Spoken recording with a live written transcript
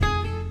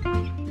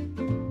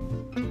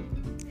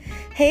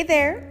Hey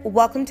there,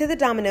 welcome to the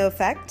Domino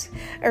Effect,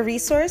 a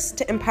resource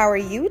to empower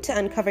you to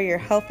uncover your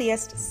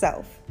healthiest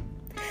self.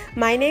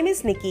 My name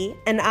is Nikki,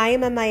 and I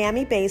am a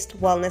Miami-based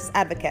wellness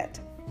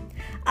advocate.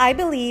 I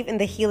believe in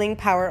the healing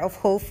power of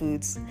whole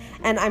foods,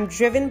 and I'm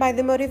driven by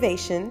the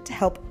motivation to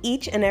help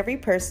each and every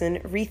person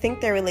rethink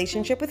their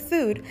relationship with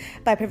food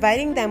by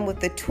providing them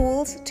with the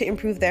tools to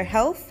improve their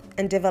health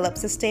and develop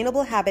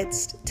sustainable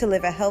habits to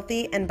live a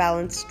healthy and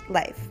balanced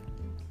life.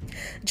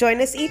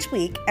 Join us each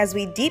week as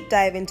we deep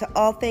dive into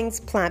all things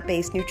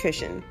plant-based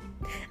nutrition.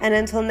 And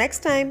until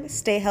next time,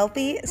 stay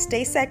healthy,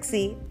 stay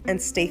sexy,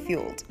 and stay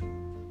fueled.